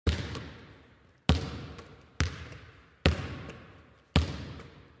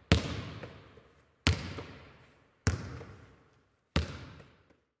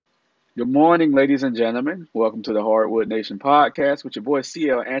Good morning, ladies and gentlemen. Welcome to the Hardwood Nation podcast with your boy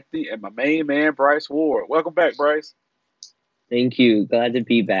CL Anthony and my main man Bryce Ward. Welcome back, Bryce. Thank you. Glad to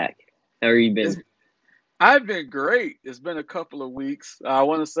be back. How are you It's, been? I've been great. It's been a couple of weeks. I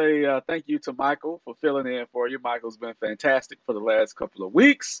want to say thank you to Michael for filling in for you. Michael's been fantastic for the last couple of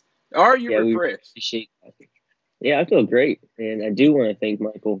weeks. Are you Yeah, we refreshed? appreciate that. Yeah, I feel great, and I do want to thank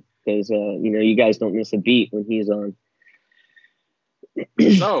Michael because you guys don't miss a beat when he's on.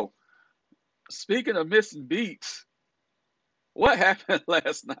 So, speaking of missing beats, what happened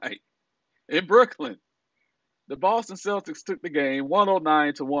last night in Brooklyn? The Boston Celtics took the game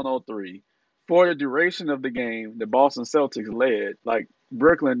 109 to 103. For the duration of the game, the Boston Celtics led. Like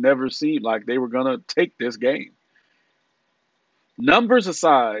Brooklyn never seemed like they were going to take this game. Numbers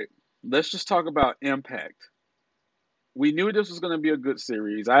aside, let's just talk about impact. We knew this was going to be a good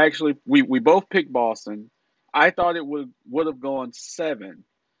series. We both picked Boston. I thought it would have gone 7.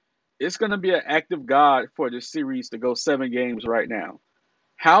 It's going to be an act of God for this series to go 7 games right now.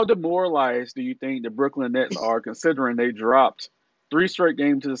 How demoralized do you think the Brooklyn Nets are considering they dropped 3 straight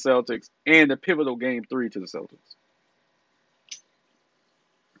games to the Celtics and the pivotal game 3 to the Celtics?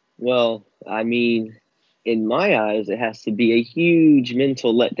 Well, I mean, in my eyes, it has to be a huge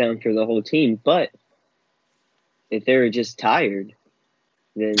mental letdown for the whole team. But if they were just tired,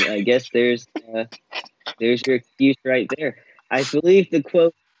 then I guess there's your excuse right there. I believe the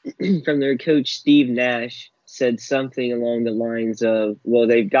quote from their coach Steve Nash said something along the lines of, "Well,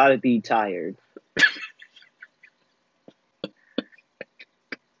 they've got to be tired.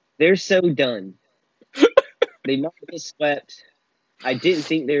 They're so done. They might get swept. I didn't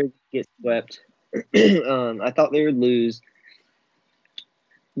think they would get swept. I thought they would lose.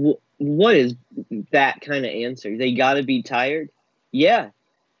 What is that kind of answer? They got to be tired. Yeah,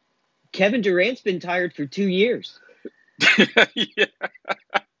 Kevin Durant's been tired for 2 years. Yeah.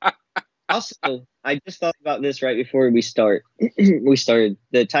 Also, I just thought about this right before we started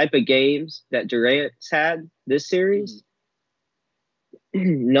the type of games that Durant's had this series.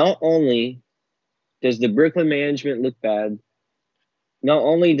 Not only does the Brooklyn management look bad, not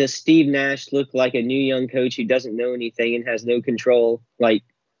only does Steve Nash look like a new young coach who doesn't know anything and has no control, like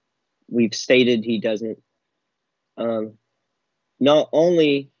we've stated he doesn't. Um, Not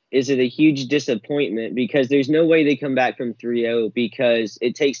only is it a huge disappointment because there's no way they come back from 3-0 because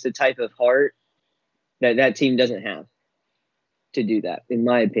it takes the type of heart that team doesn't have to do that, in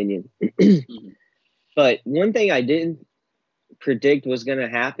my opinion. But one thing I didn't predict was going to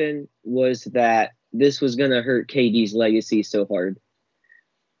happen was that this was going to hurt KD's legacy so hard.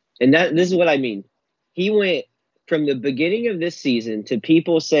 And this is what I mean. He went from the beginning of this season to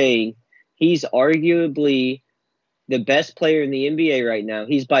people saying he's arguably the best player in the NBA right now.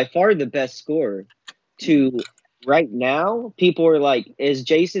 He's by far the best scorer. To right now, people are like, is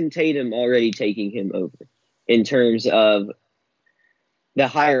Jason Tatum already taking him over in terms of the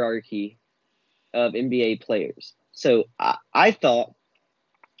hierarchy of NBA players? So I thought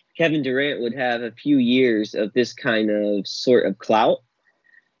Kevin Durant would have a few years of this kind of sort of clout,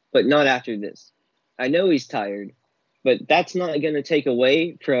 but not after this. I know he's tired, but that's not going to take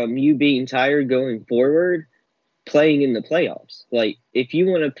away from you being tired going forward playing in the playoffs. Like, if you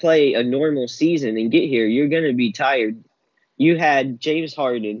want to play a normal season and get here, you're going to be tired. You had James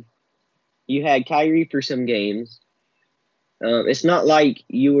Harden. You had Kyrie for some games. It's not like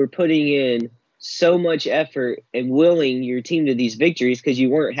you were putting in so much effort and willing your team to these victories because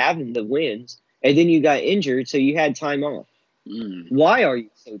you weren't having the wins. And then you got injured, so you had time off. Why are you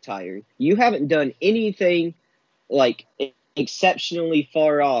so tired? You haven't done anything like exceptionally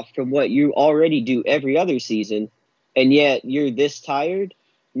far off from what you already do every other season, and yet you're this tired?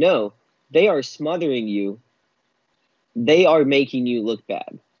 No, they are smothering you. They are making you look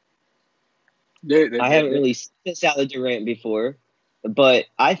bad. They, they, I they, haven't they, really seen this out of Durant before, but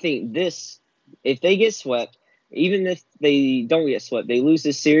I think this, if they get swept, even if they don't get swept, they lose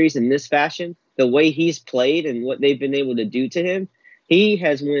this series in this fashion, the way he's played and what they've been able to do to him, he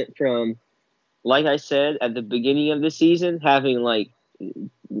has went from, like I said at the beginning of the season, having like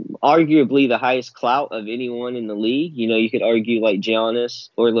arguably the highest clout of anyone in the league. You could argue like Giannis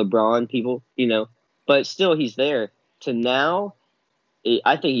or LeBron, people, but still he's there. To now,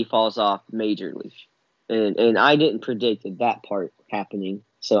 I think he falls off majorly, and I didn't predict that part happening.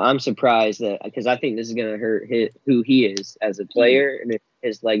 So I'm surprised that because I think this is going to hurt who he is as a player and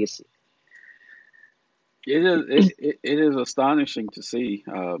his legacy. it is astonishing to see.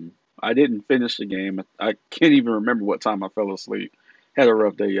 I didn't finish the game. I can't even remember what time I fell asleep. Had a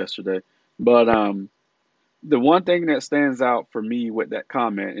rough day yesterday, but the one thing that stands out for me with that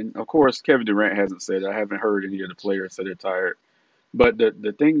comment, and of course Kevin Durant hasn't said it. I haven't heard any of the players say they're tired. But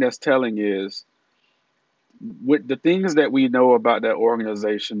the thing that's telling is with the things that we know about that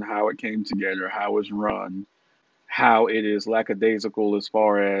organization, how it came together, how it's run, how it is lackadaisical as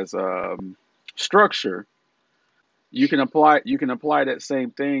far as structure. You can apply that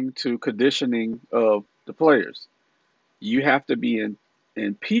same thing to conditioning of the players. You have to be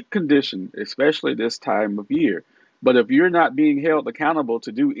in peak condition, especially this time of year. But if you're not being held accountable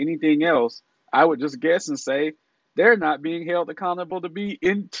to do anything else, I would just guess and say they're not being held accountable to be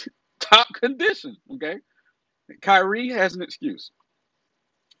in top condition. Okay, Kyrie has an excuse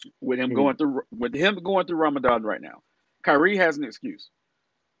Mhm. with him going through Ramadan right now. Kyrie has an excuse.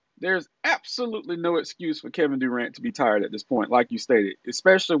 There's absolutely no excuse for Kevin Durant to be tired at this point, like you stated,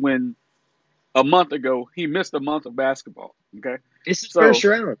 especially when a month ago he missed a month of basketball. Okay, It's the first so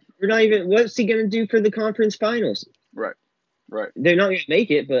round. We're not even. What's he going to do for the conference finals? right, right, They're not going to make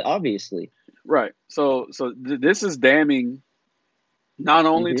it, but obviously. right. This is damning not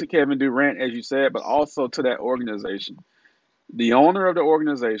only Hmm. to Kevin Durant, as you said, but also to that organization. The owner of the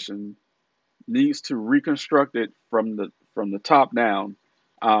organization needs to reconstruct it from the top down,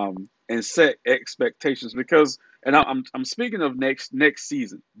 and set expectations because. And I'm speaking of next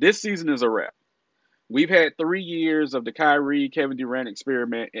season. This season is a wrap. We've had 3 years of the Kyrie Kevin Durant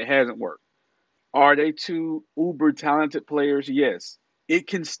experiment. It hasn't worked. Are they two uber talented players? Yes. It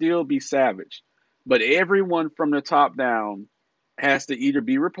can still be savage. But everyone from the top down has to either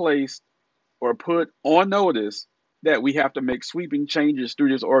be replaced or put on notice that we have to make sweeping changes through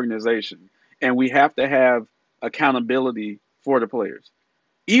this organization. And we have to have accountability for the players.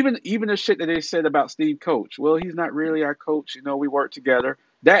 Even the shit that they said about Steve Coach. Well, he's not really our coach. We work together.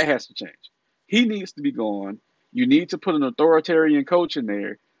 That has to change. He needs to be gone. You need to put an authoritarian coach in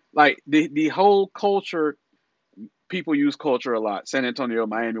there. Like the whole culture, people use culture a lot. San Antonio,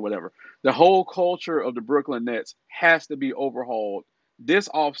 Miami, whatever. The whole culture of the Brooklyn Nets has to be overhauled this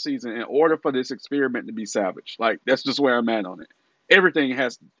offseason in order for this experiment to be salvaged. Like that's just where I'm at on it. Everything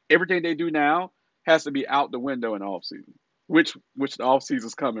they do now has to be out the window in the offseason. Which the offseason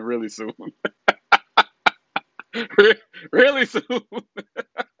is coming really soon. Really soon.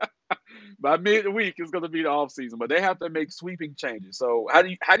 By midweek is going to be the off season, but they have to make sweeping changes. So how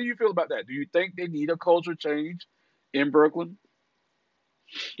do you feel about that? Do you think they need a culture change in Brooklyn?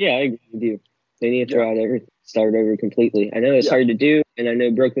 Yeah, I agree with you. They need to Yeah, throw out everything, start over completely. I know it's yeah, hard to do, and I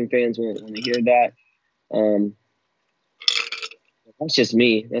know Brooklyn fans won't want to hear that. Um, that's just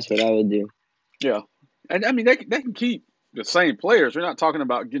me. That's what I would do. yeah. And I mean they can keep the same players. We're not talking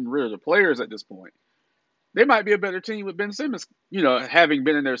about getting rid of the players at this point. They might be a better team with Ben Simmons, having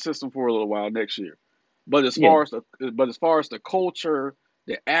been in their system for a little while next year. But as Yeah, far as the culture,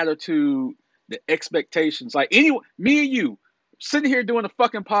 the attitude, the expectations, like anyone, me and you, sitting here doing a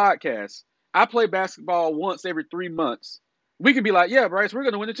fucking podcast, I play basketball once every 3 months. We can be like, yeah, Bryce, we're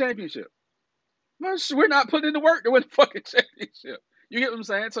gonna win the championship. Well, we're not putting in the work to win the fucking championship. You get what I'm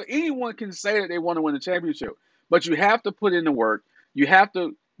saying? So anyone can say that they want to win the championship, but you have to put in the work. You have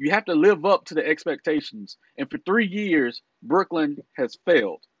to live up to the expectations. And for 3 years, Brooklyn has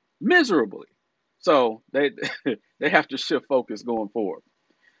failed miserably. So they they have to shift focus going forward.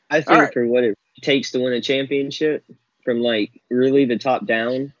 I All think right. for what it takes to win a championship, from like really the top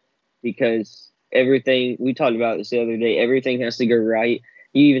down, because everything we talked about this the other day, everything has to go right.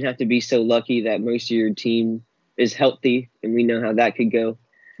 You even have to be so lucky that most of your team is healthy, and we know how that could go.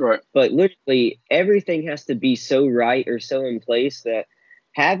 Right. But literally, everything has to be so right or so in place that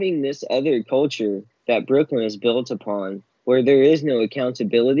having this other culture that Brooklyn is built upon, where there is no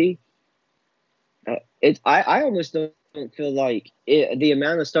accountability, I almost don't feel like the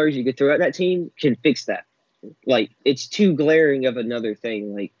amount of stars you could throw at that team can fix that. Like it's too glaring of another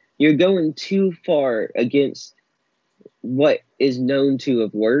thing. Like you're going too far against what is known to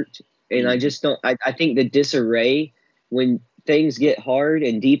have worked. And I Hmm. just don't. I think the disarray when things get hard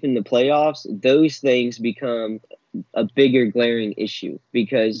and deep in the playoffs, those things become a bigger glaring issue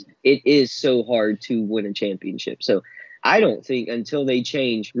because it is so hard to win a championship. So I don't think until they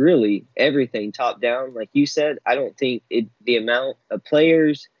change really everything top down, like you said, I don't think the amount of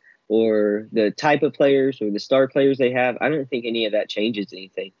players or the type of players or the star players they have, I don't think any of that changes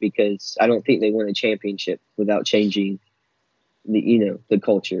anything because I don't think they win a championship without changing the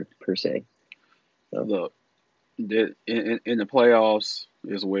culture per se. So Look, in the playoffs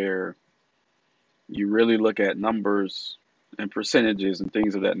is where you really look at numbers and percentages and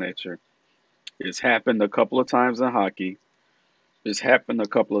things of that nature. It's happened a couple of times in hockey. It's happened a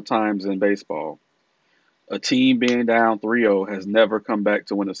couple of times in baseball. A team being down 3-0 has never come back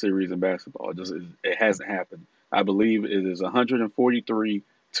to win a series in basketball. It hasn't happened. I believe it is 143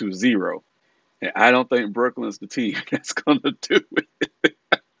 to 0. And I don't think Brooklyn's the team that's going to do it.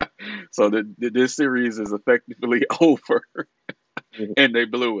 So this series is effectively over, Mhm. and they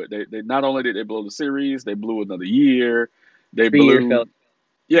blew it. They not only did they blow the series, they blew another year. They 3 year fell. blew,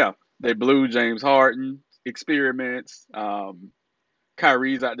 yeah, they blew James Harden experiments.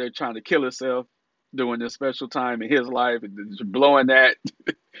 Kyrie's out there trying to kill himself doing this special time in his life, and just blowing that,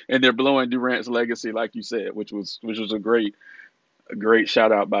 and they're blowing Durant's legacy, like you said, which was a great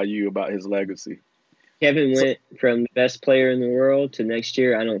shout out by you about his legacy. Kevin So, went from the best player in the world to next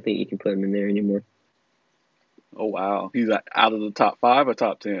year. I don't think you can put him in there anymore. oh wow, he's out of the top five or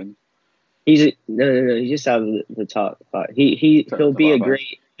top 10. No. He's just out of the top five. He'll Top be a five.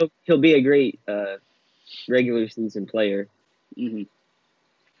 great he'll be a great regular season player. Hmm.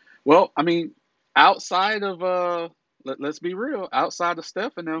 Well, I mean, outside of let's be real, outside of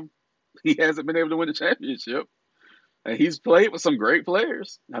Steph and them, he hasn't been able to win a championship. And he's played with some great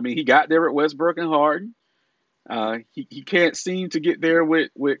players. I mean, he got there at Westbrook and Harden. He can't seem to get there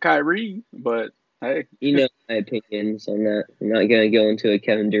with Kyrie, but hey, You know my opinions on that. I'm not gonna go into a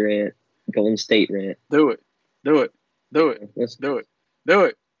Kevin Durant Golden State rant. do it, do it, do it, Let's do it, do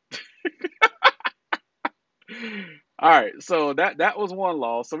it. All right, so that was one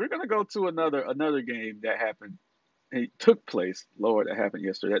loss. So we're gonna go to another game that happened. It took place. Lord, that happened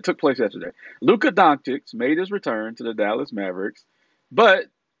yesterday. It took place yesterday. Luka Doncic made his return to the Dallas Mavericks, but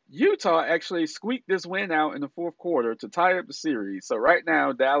Utah actually squeaked this win out in the fourth quarter to tie up the series. So right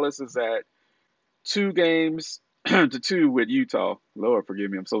now, Dallas is at 2 games to two with Utah. Lord,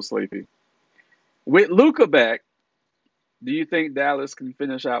 forgive me, I'm so sleepy. With Luka back, do you think Dallas can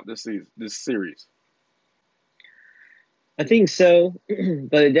finish out this series? I think so,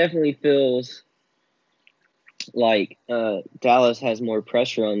 but it definitely feels like Dallas has more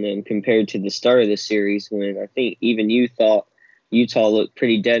pressure on them compared to the start of the series when I think even you thought Utah looked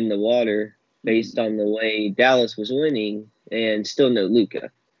pretty dead in the water based Mm, on the way Dallas was winning and still no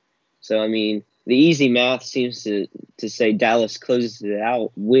Luca. So I mean, the easy math seems to say Dallas closes it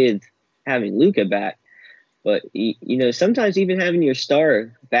out with having Luca back, but you know sometimes even having your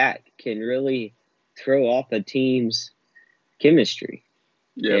star back can really throw off a team's chemistry.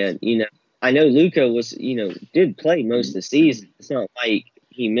 yes. And I know Luca was did play most of the season. It's not like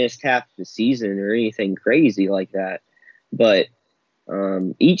he missed half the season or anything crazy like that. But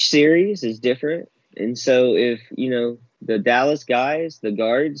each series is different, and so if the Dallas guys, the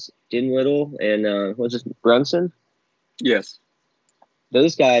guards, Dinwiddie and what's this Brunson, Yes.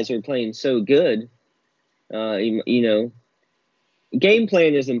 those guys are playing so good. Game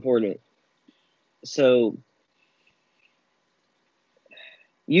plan is important. So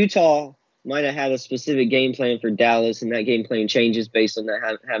Utah might have had a specific game plan for Dallas, and that game plan changes based on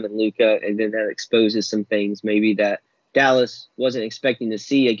that having Luca, and then that exposes some things maybe that Dallas wasn't expecting to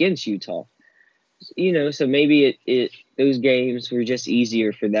see against Utah. So maybe it those games were just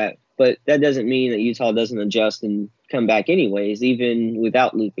easier for that, but that doesn't mean that Utah doesn't adjust and come back anyways, even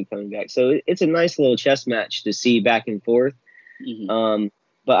without Luca coming back. So it's a nice little chess match to see back and forth. Hmm.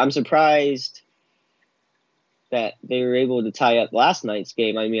 But I'm surprised that they were able to tie up last night's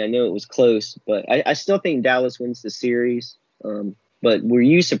game. I mean, I know it was close, but I still think Dallas wins the series. But were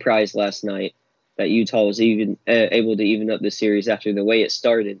you surprised last night that Utah was even able to even up the series after the way it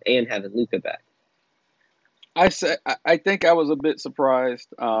started and having Luca back? I think I was a bit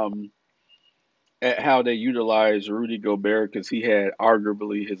surprised at how they utilized Rudy Gobert because he had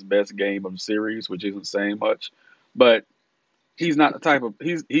arguably his best game of the series, which isn't saying much. But he's not the type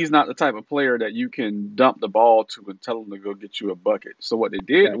of player that you can dump the ball to and tell him to go get you a bucket. So what they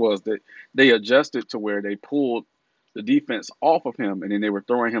did Right. was that they adjusted to where they pulled the defense off of him, and then they were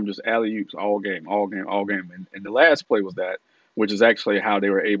throwing him just alley oops all game, all game, all game. And the last play was that, which is actually how they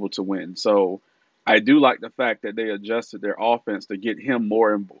were able to win. So I do like the fact that they adjusted their offense to get him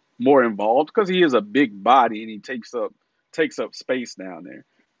more involved because he is a big body and he takes up space down there.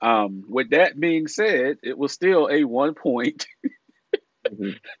 With that being said, it was still a 1 point.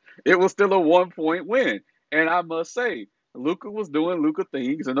 Mm-hmm. It was still a 1 point win. And I must say, Luca was doing Luca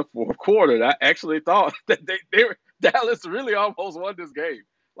things in the fourth quarter. I actually thought that Dallas really almost won this game.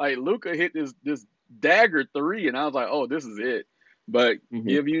 Like Luca hit this dagger three, and I was like, oh, this is it. But Mm-hmm.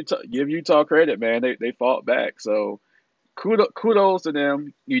 give Utah credit, man. They fought back. So kudos to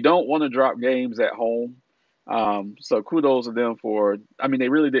them. You don't want to drop games at home. So kudos to them for. I mean, they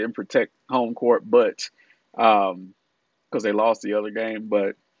really didn't protect home court, but because they lost the other game.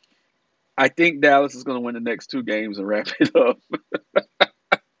 But I think Dallas is going to win the next 2 games and wrap it up.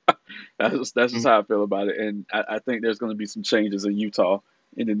 That's just how I feel about it, and I think there's going to be some changes in Utah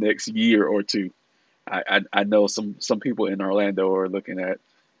in the next year or two. I know some people in Orlando are looking at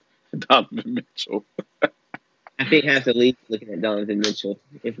Donovan Mitchell. I think half the league looking at Donovan Mitchell,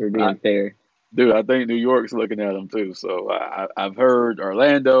 if we're I, being fair. dude, I think New York's looking at him too. So I've heard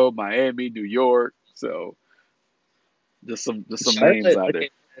Orlando, Miami, New York. So just some names Charlotte out there. looking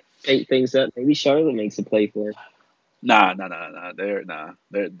to shake things up. Maybe Charlotte makes a play for Nah, nah, nah, nah.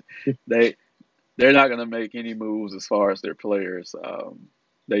 They they're not gonna make any moves as far as their players.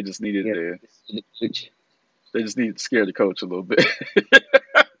 They just needed yeah, to the coach. they just needed to scare the coach a little bit.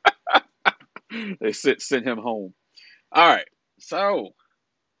 They sent him home. All right. So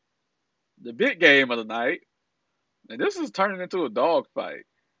the big game of the night, and this is turning into a dogfight.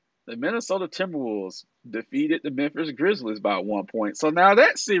 The Minnesota Timberwolves defeated the Memphis Grizzlies by 1 point. So now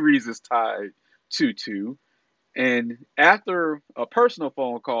that series is tied 2-2. And after a personal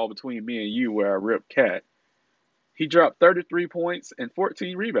phone call between me and you where I ripped Cat, he dropped 33 points and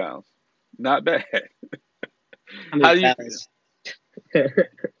 14 rebounds. Not bad. How many How do you feel? fouls?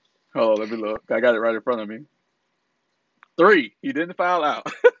 Oh, let me look. I got it right in front of me. Three. He didn't foul out.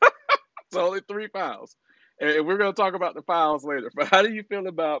 So only three fouls. And we're going to talk about the fouls later. But how do you feel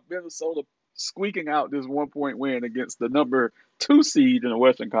about Minnesota squeaking out this 1 point win against the number two seed in the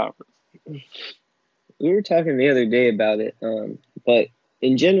Western Conference? We were talking the other day about it, but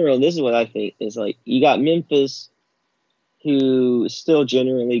in general, this is what I think is like you got Memphis, who is still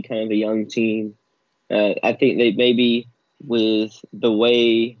generally kind of a young team. I think they maybe with the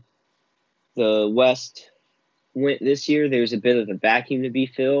way the West went this year, there's a bit of a vacuum to be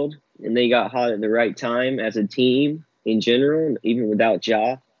filled, and they got hot at the right time as a team in general, even without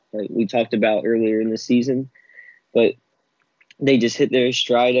Ja, like we talked about earlier in the season. But they just hit their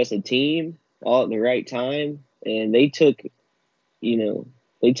stride as a team all at the right time, and they took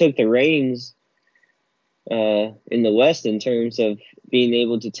the reins in the West in terms of being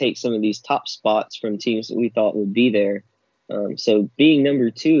able to take some of these top spots from teams that we thought would be there. So being number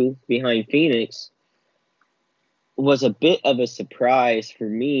two behind Phoenix was a bit of a surprise for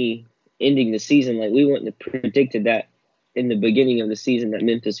me ending the season. Like we wouldn't have predicted that in the beginning of the season that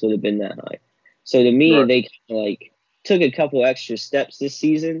Memphis would have been that high. So to me, Right. they kind of like took a couple extra steps this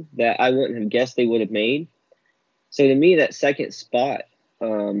season that I wouldn't have guessed they would have made. So to me, that second spot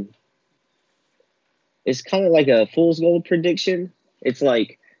um, is kind of like a fool's gold prediction. It's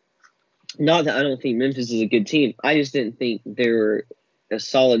like not that I don't think Memphis is a good team. I just didn't think they were as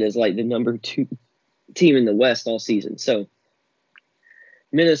solid as like the number two team in the West all season. So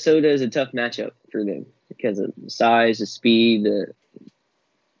Minnesota is a tough matchup for them because of the size, the speed, the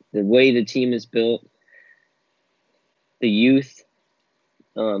way the team is built, the youth.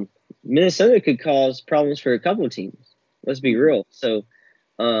 Minnesota could cause problems for a couple of teams. Let's be Mm-hmm. real. So,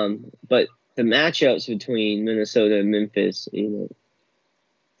 but the matchups between Minnesota and Memphis,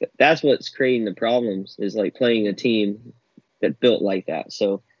 that's what's creating the problems is like playing a team that built like that.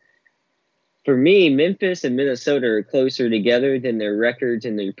 So for me, Memphis and Minnesota are closer together than their records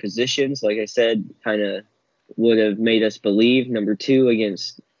and their positions. Like I said, kind of would have made us believe number two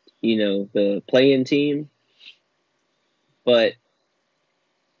against, the play-in team. But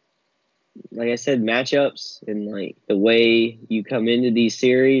like I said, matchups and like the way you come into these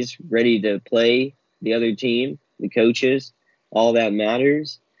series ready to play the other team, the coaches, all that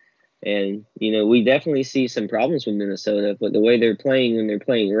matters. And, we definitely see some problems with Minnesota, but the way they're playing when they're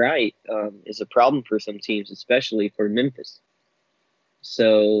playing right is a problem for some teams, especially for Memphis.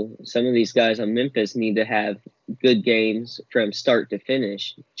 So some of these guys on Memphis need to have good games from start to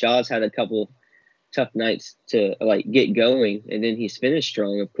finish. Jaws had a couple tough nights to like get going, and then he's finished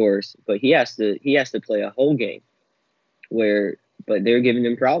strong, of course. But he has to play a whole game but they're giving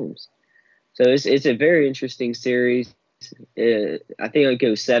him problems. So it's a very interesting series. I think I'll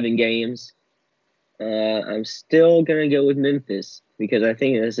go 7 games. I'm still gonna go with Memphis because I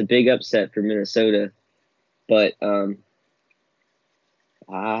think it's a big upset for Minnesota. But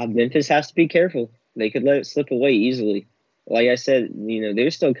Memphis has to be careful. They could let it slip away easily. Like I said, they're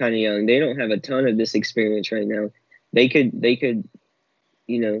still kind of young. They don't have a ton of this experience right now. They could, make a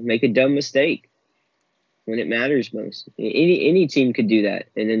dumb mistake when it matters most. Any team could do that,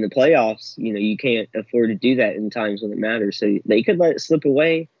 and in the playoffs, you can't afford to do that in times when it matters. So they could let it slip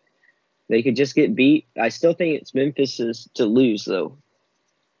away. They could just get beat. I still think it's Memphis's to lose, though.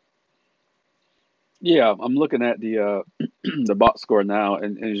 Yeah, I'm looking at the the box score now,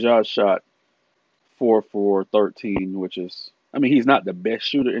 and Josh shot 4 for 13, which is, I mean, he's not the best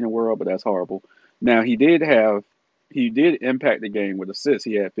shooter in the world, but that's horrible. Now he did impact the game with assists.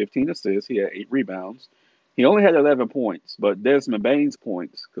 He had 15 assists. He had 8 rebounds. He only had 11 points, but Desmond Bain's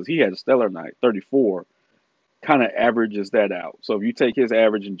points, because he had a stellar night, 34, kind of averages that out. So if you take his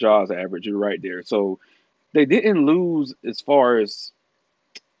average and Jaw's average, you're right there. So they didn't lose as far as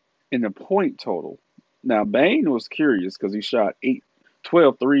in the point total. Now, Bain was curious because he shot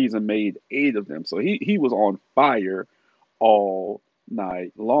 12 threes and made 8 of them. So he was on fire all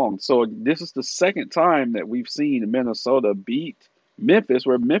night long. So this is the second time that we've seen Minnesota beat Memphis,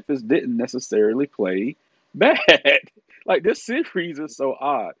 where Memphis didn't necessarily play bad. Like this series is so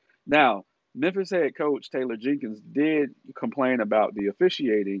odd. Now, Memphis head coach Taylor Jenkins did complain about the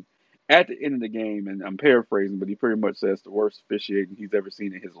officiating at the end of the game, and I'm paraphrasing, but he pretty much says the worst officiating he's ever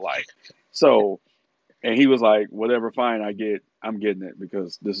seen in his life. So, and he was like, whatever fine I get, I'm getting it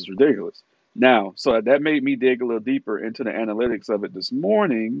because this is ridiculous. Now, so that made me dig a little deeper into the analytics of it this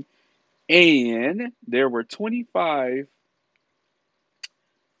morning, and there were 25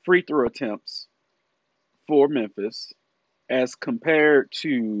 free throw attempts for Memphis as compared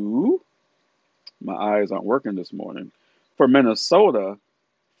to, my eyes aren't working this morning, for Minnesota,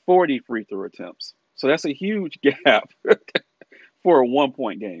 40 free throw attempts. So that's a huge gap for a 1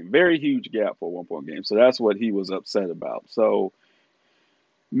 point game. Very huge gap for a 1 point game. So that's what he was upset about. So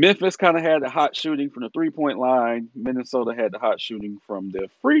Memphis kind of had the hot shooting from the 3 point line. Minnesota had the hot shooting from the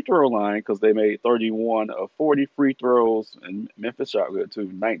free throw line because they made 31 of 40 free throws, and Memphis shot good too,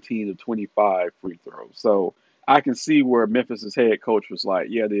 19 of 25 free throws. So I can see where Memphis's head coach was like,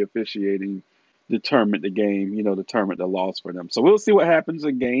 yeah, the officiating determined the game, determined the loss for them. So we'll see what happens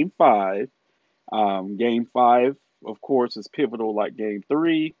in game five. Game five, of course, is pivotal like game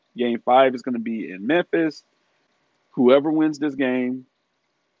three. Game five is going to be in Memphis. Whoever wins this game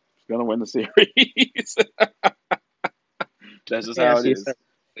is going to win the series. That's Let just me how ask it you is.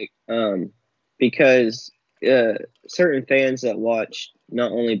 something quick. Because certain fans that watch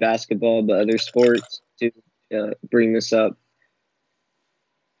not only basketball but other sports to bring this up,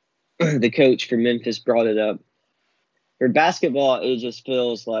 the coach for Memphis brought it up. For basketball, it just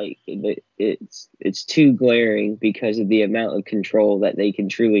feels like it's too glaring because of the amount of control that they can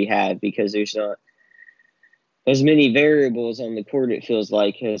truly have, because there's not as many variables on the court, it feels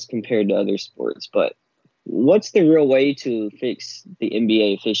like, as compared to other sports. But what's the real way to fix the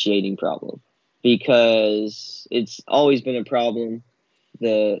NBA officiating problem? Because it's always been a problem.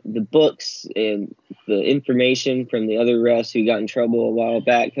 The books and the information from the other refs who got in trouble a while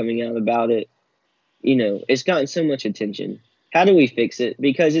back coming out about it, it's gotten so much attention. How do we fix it?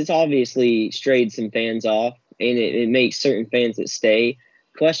 Because it's obviously strayed some fans off, and it makes certain fans that stay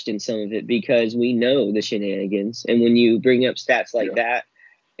question some of it because we know the shenanigans. And when you bring up stats like Yeah, that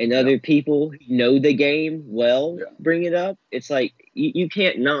and yeah, other people who know the game well yeah. bring it up, it's like you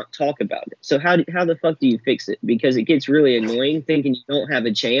can't not talk about it. So how the fuck do you fix it? Because it gets really annoying thinking you don't have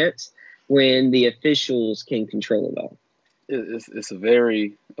a chance when the officials can control it all. It's a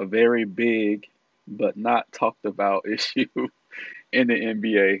very big but not talked about issue in the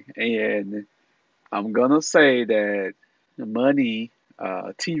NBA, and I'm gonna say that the money,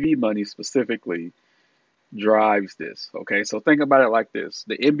 TV money specifically, drives this. Okay, so think about it like this: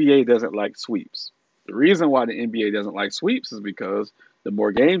 the NBA doesn't like sweeps. The reason why the NBA doesn't like sweeps is because the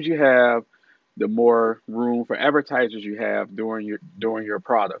more games you have, the more room for advertisers you have during your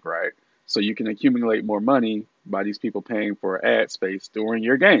product, right? So you can accumulate more money by these people paying for ad space during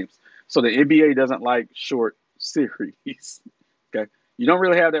your games. So the NBA doesn't like short series. Okay, you don't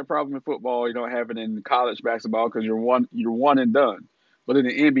really have that problem in football. You don't have it in college basketball because you're one and done. But in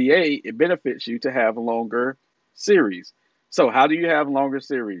the NBA, it benefits you to have a longer series. So how do you have longer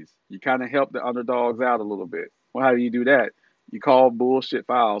series? You kind of help the underdogs out a little bit. Well, how do you do that? You call bullshit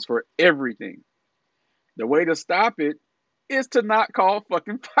fouls for everything. The way to stop it is to not call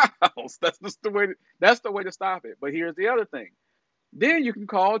fucking fouls. That's just the way. That's the way to stop it. But here's the other thing. Then you can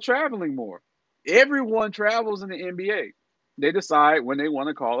call traveling more. Everyone travels in the NBA. They decide when they want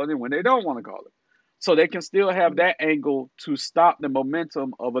to call it and when they don't want to call it. So they can still have that angle to stop the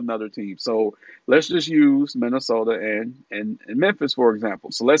momentum of another team. So let's just use Minnesota and Memphis, for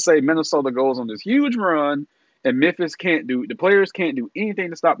example. So let's say Minnesota goes on this huge run and Memphis the players can't do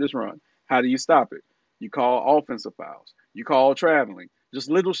anything to stop this run. How do you stop it? You call offensive fouls. You call traveling. Just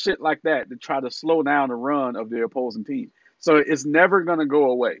little shit like that to try to slow down the run of the opposing team. So it's never going to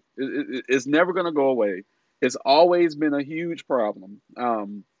go away. It's never going to go away. It's always been a huge problem.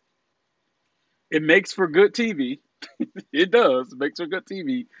 It makes for good TV. It does. It makes for good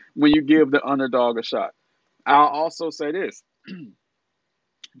TV when you give the underdog a shot. I'll also say this.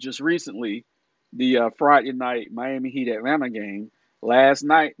 Just recently, the Friday night Miami Heat Atlanta game, last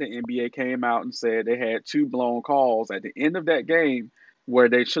night the NBA came out and said they had two blown calls at the end of that game where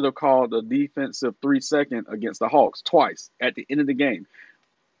they should have called a defensive 3 second against the Hawks twice at the end of the game.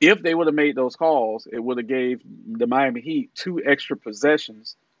 If they would have made those calls, it would have gave the Miami Heat two extra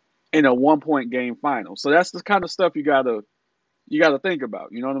possessions in a 1 point game final. So that's the kind of stuff you got to think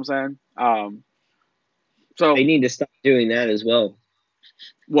about. You know what I'm saying? They So need to stop doing that as well.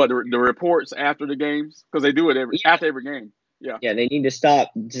 what the reports after the games, because they do it Yeah, after every game. Yeah. yeah, they need to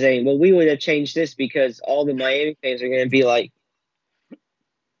stop saying, "Well, we would have changed this," because all the Miami fans are going to be like,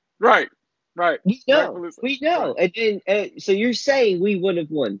 Right. Right. "We know, Rightfully so. we Right. know," and then so you're saying we would have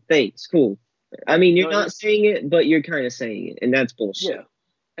won. Thanks, cool. I Right. mean, you're No. not saying it, but you're kind of saying it, and that's Yeah. bullshit.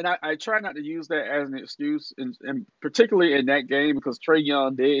 And I try not to use that as an excuse, and particularly in that game because Trey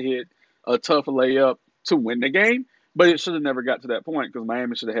Young did hit a tough layup to win the game, but it should have never got to that point because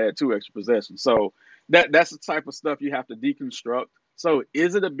Miami should have had two extra possessions. So that's the type of stuff you have to deconstruct. So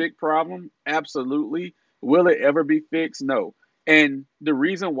is it a big problem? Absolutely. Will it ever be fixed? No. And the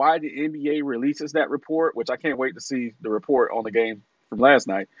reason why the NBA releases that report, which I can't wait to see the report on the game from last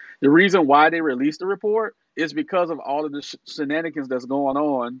night, the reason why they released the report is because of all of the shenanigans that's going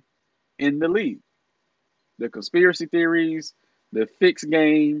on in the league. The conspiracy theories, the fixed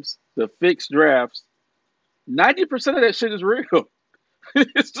games, the fixed drafts. 90% of that shit is real.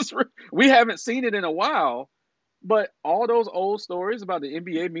 It's just we haven't seen it in a while, but all those old stories about the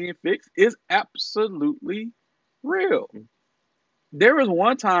NBA being fixed is absolutely real. There was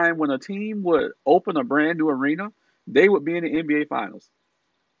one time when a team would open a brand new arena, they would be in the NBA finals.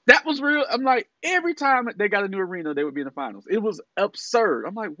 That was real. I'm like, every time they got a new arena, they would be in the finals. It was absurd.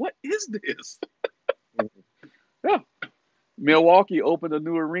 I'm like, what is this? Yeah. Milwaukee opened a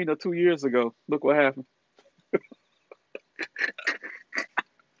new arena 2 years ago. Look what happened.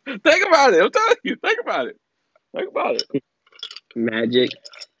 Think about it. I'm telling you. Think about it. Think about it. Magic.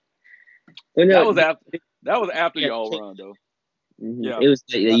 Well, no, That was after. That was after yeah, y'all run though. Yeah. it was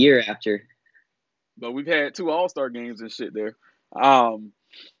like a year after. But we've had two All-Star games and shit there. Um,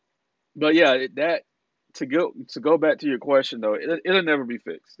 but yeah, that to go back to your question though, it'll never be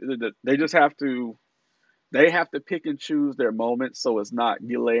fixed. They just have to. They have to pick and choose their moments so it's not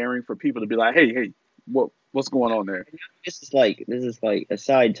glaring for people to be like, hey, what's going on there? This is like a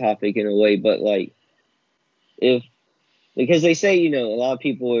side topic in a way, but like if because they say a lot of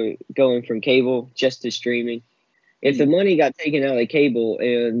people are going from cable just to streaming. If the Mm-hmm. money got taken out of cable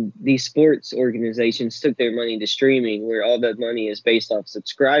and these sports organizations took their money to streaming, where all that money is based off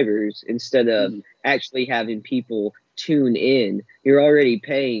subscribers instead of Mm-hmm. actually having people tune in, you're already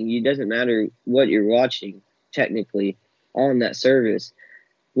paying. It doesn't matter what you're watching technically on that service.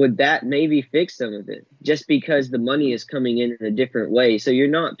 Would that maybe fix some of it? Just because the money is coming in a different way. So you're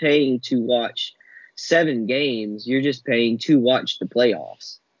not paying to watch 7 games, you're just paying to watch the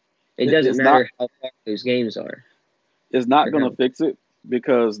playoffs. It doesn't It's not matter how far those games are. it's not Or gonna how fix it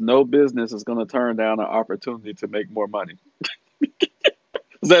because no business is gonna turn down an opportunity to make more money.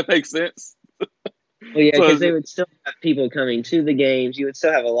 Does that make sense? Well, yeah, because they So would still have people coming to the games. You would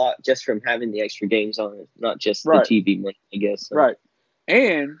still have a lot just from having the extra games on it, not just the right, TV money, I guess. So, right.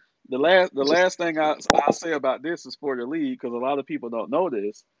 And the just last thing I'll say about this is for the league because a lot of people don't know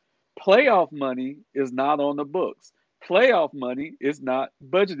this. Playoff money is not on the books. Playoff money is not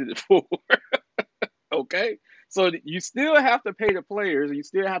budgeted for. Okay, so you still have to pay the players and you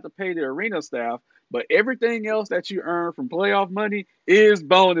still have to pay the arena staff, but everything else that you earn from playoff money is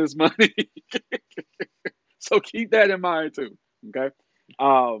bonus money. So keep that in mind too. Okay,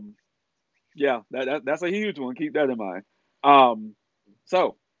 um, yeah, that's a huge one. Keep that in mind. Um,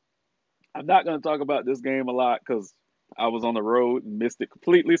 so I'm not going to talk about this game a lot because I was on the road and missed it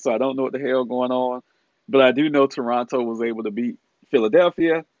completely, so I don't know what the hell going on. But I do know Toronto was able to beat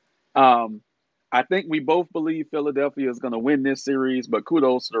Philadelphia. Um, I think we both believe Philadelphia is going to win this series, but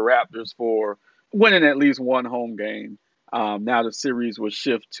kudos to the Raptors for winning at least one home game. Now the series will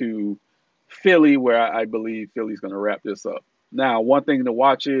shift to Philly, where I believe Philly's going to wrap this up. Now, one thing to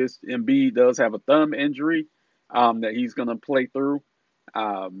watch is Embiid does have a thumb injury that he's going to play through.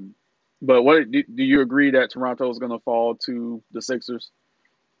 Um, but do you agree that Toronto is going to fall to the Sixers?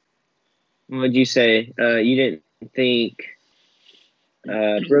 what would you say? You didn't think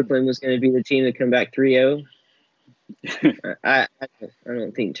Brooklyn was going to be the team to come back 3-0? I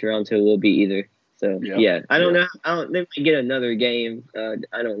don't think Toronto will be either. So Yeah, yeah, I don't yeah. know. I don't. They might get another game.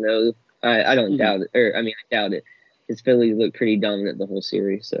 I don't know. I don't Hmm. doubt it. Or I mean, I doubt it. Because Philly looked pretty dominant the whole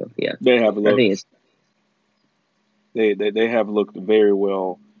series. So yeah, They have I think looked it's they have looked very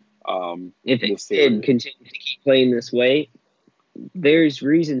well if they this did series. continue to keep playing this way, there's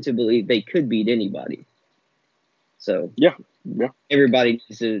reason to believe they could beat anybody. So Yeah, yeah. everybody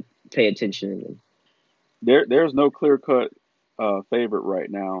needs to pay attention to them. There's no clear cut favorite right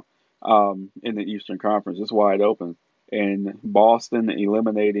now in the Eastern Conference. It's wide open. And Boston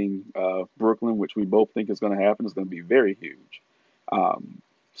eliminating Brooklyn, which we both think is going to happen, is going to be very huge. Um,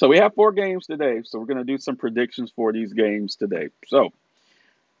 So we have 4 games today. So we're going to do some predictions for these games today. So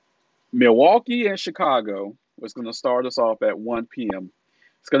Milwaukee and Chicago is going to start us off at 1 p.m.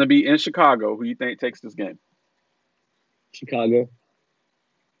 It's going to be in Chicago. Who you think takes this game? Chicago.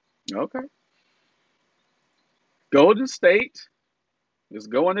 Okay. Golden State is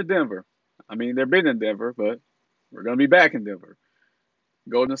going to Denver. I mean, they've been in Denver, but we're going to be back in Denver.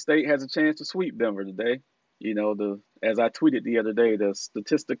 Golden State has a chance to sweep Denver today. You know, the as I tweeted the other day, the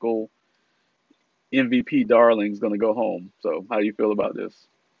statistical MVP darling is going to go home. So, how do you feel about this?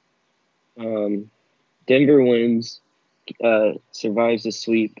 Um, Denver wins. Survives the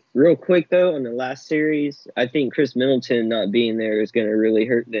sweep. Real quick though, on the last series, I think Chris Middleton not being there is going to really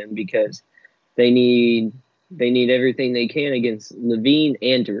hurt them because they need everything they can against Levine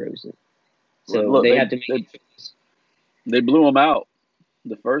and DeRozan. So Look, they have to make they a choice. they blew him out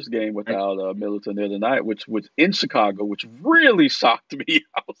the first game without Middleton the other night, which was in Chicago, which really shocked me.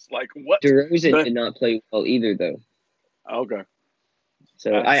 I was like, "What?" DeRozan The did not play well either though. okay,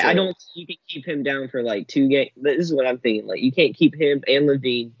 So I so don't think you can keep him down for like 2 games. This is what I'm thinking. Like you can't keep him and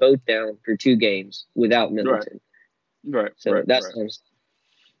Levine both down for 2 games without right, Middleton. right, So right, that's right. what I'm saying.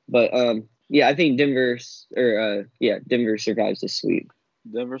 But yeah, I think Denver survives the sweep.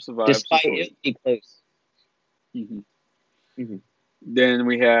 Denver survives the Despite it sweep. be close. Hmm. Mm-hmm. Then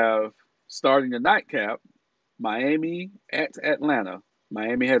we have starting the nightcap, Miami at Atlanta.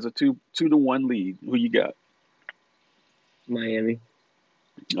 Miami has a 2-1 lead. Who you got? Miami.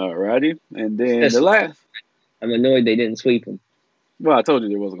 All righty, and then the Especially, last. I'm annoyed they didn't sweep them. Well, I told you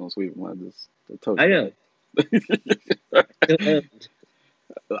they wasn't going to sweep them. I told I you know. that. Still owned.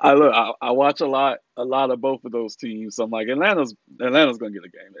 I look. I watch a lot of both of those teams. So I'm like, Atlanta's going to get a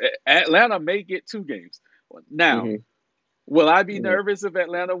game. Atlanta may get 2 games. Now, Mm-hmm. will I be Mm-hmm. nervous if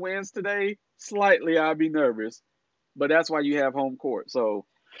Atlanta wins today? Slightly, I'll be nervous, but that's why you have home court. So,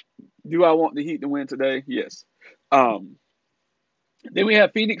 do I want the Heat to win today? Yes. Um, then we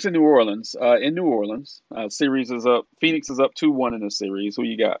have Phoenix and New Orleans. In New Orleans, series is up. Phoenix is up 2-1 in the series. Who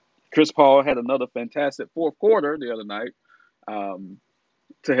you got? Chris Paul had another fantastic fourth quarter the other night um,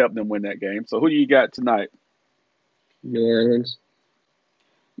 to help them win that game. So who do you got tonight? New Orleans.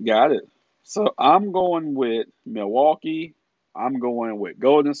 Got it. So I'm going with Milwaukee. I'm going with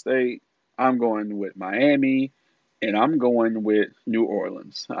Golden State. I'm going with Miami, and I'm going with New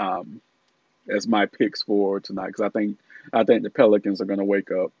Orleans as my picks for tonight because I think the Pelicans are going to wake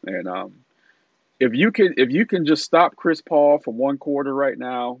up and if you can just stop Chris Paul for 1 quarter right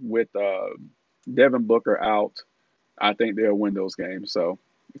now with Devin Booker out, I think they'll win those games. So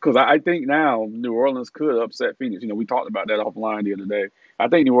because I think now New Orleans could upset Phoenix. You know, we talked about that offline the other day. I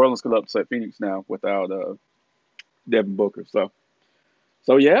think New Orleans could upset Phoenix now without Devin Booker.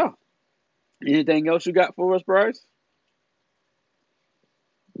 So yeah. Anything else you got for us, Bryce?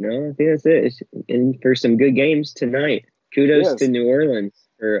 No, I think that's it. It's in for some good games tonight. Kudos to Yes. New Orleans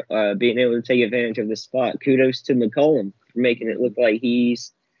for being able to take advantage of the spot. Kudos to McCollum for making it look like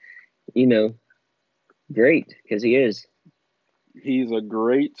he's, you know, great because he is. He's a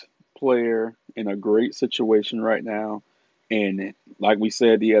great player in a great situation right now. And like we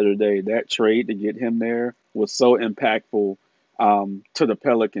said the other day, that trade to get him there was so impactful to the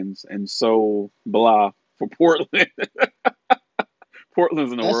Pelicans and so blah for Portland.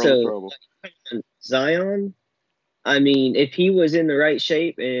 Portland's in a world of Also, trouble. Zion, I mean, if he was in the right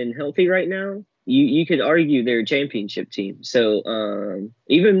shape and healthy right now, you could argue they're a championship team. So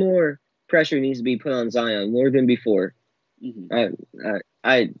even more pressure needs to be put on Zion more than before. Hmm. I,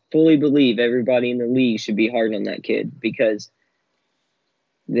 I fully believe everybody in the league should be hard on that kid because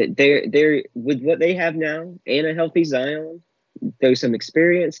they're with what they have now and a healthy Zion. There's some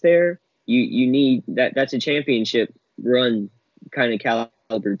experience there. You need that. That's a championship run kind of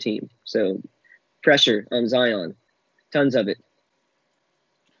caliber team. So pressure on Zion, tons of it.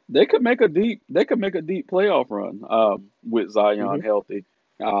 They could make a deep playoff run with Zion Hmm. healthy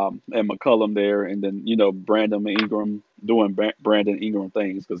and McCullum there, and then Brandon Ingram doing Brandon Ingram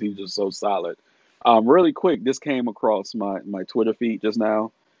things because he's just so solid. Really quick, this came across my Twitter feed just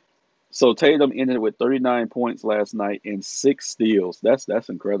now. So Tatum ended with 39 points last night and 6 steals. That's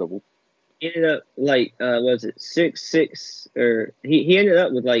incredible. He ended up like was it 6-6 or he ended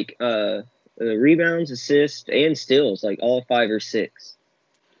up with like rebounds, assists, and steals like all 5 or 6.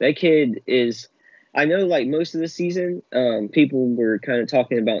 That kid is. I know, like most of the season, people were kind of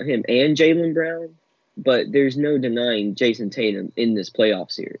talking about him and Jaylen Brown, but there's no denying Jason Tatum in this playoff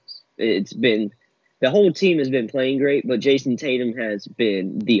series. It's been the whole team has been playing great, but Jason Tatum has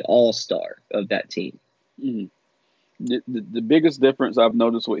been the all-star of that team. Hmm. The biggest difference I've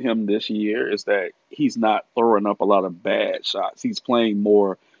noticed with him this year is that he's not throwing up a lot of bad shots. He's playing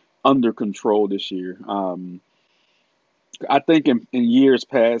more under control this year. I think in years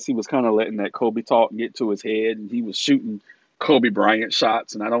past he was kind of letting that Kobe talk get to his head, and he was shooting Kobe Bryant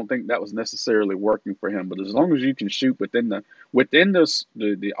shots, and I don't think that was necessarily working for him. But as long as you can shoot within the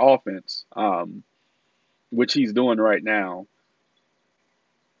offense, which he's doing right now,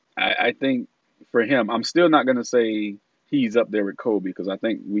 I think for him, I'm still not going to say he's up there with Kobe because I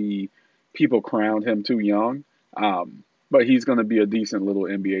think we people crowned him too young. But he's going to be a decent little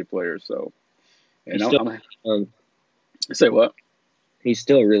NBA player. So, and He's still I'm young. say what? He's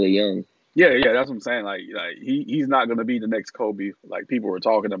still really young. Yeah, that's what I'm saying. Like he's not going to be the next Kobe like people were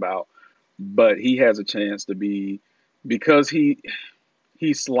talking about, but he has a chance to be because he's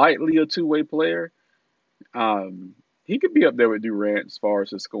slightly a two-way player. He could be up there with Durant as far as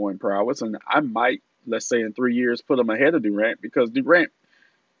his scoring prowess, and I might, let's say, in 3 years, put him ahead of Durant because Durant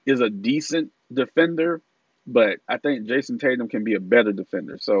is a decent defender, but I think Jason Tatum can be a better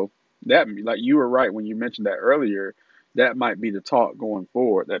defender. So that, like you were right when you mentioned that earlier, that might be the talk going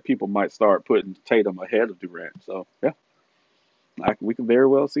forward that people might start putting Tatum ahead of Durant. So yeah, we can very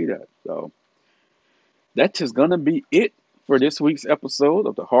well see that. So that's just gonna be it for this week's episode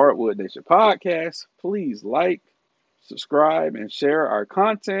of the Hardwood Nation podcast. Please like, subscribe, and share our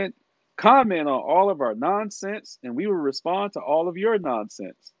content. Comment on all of our nonsense, and we will respond to all of your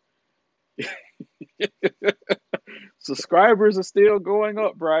nonsense. Subscribers are still going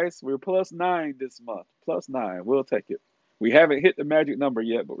up, Bryce. We're +9 this month. +9. We'll take it. We haven't hit the magic number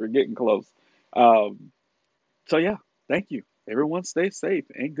yet, but we're getting close. Um, so, yeah, thank you. Everyone stay safe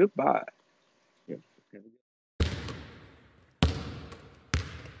and goodbye.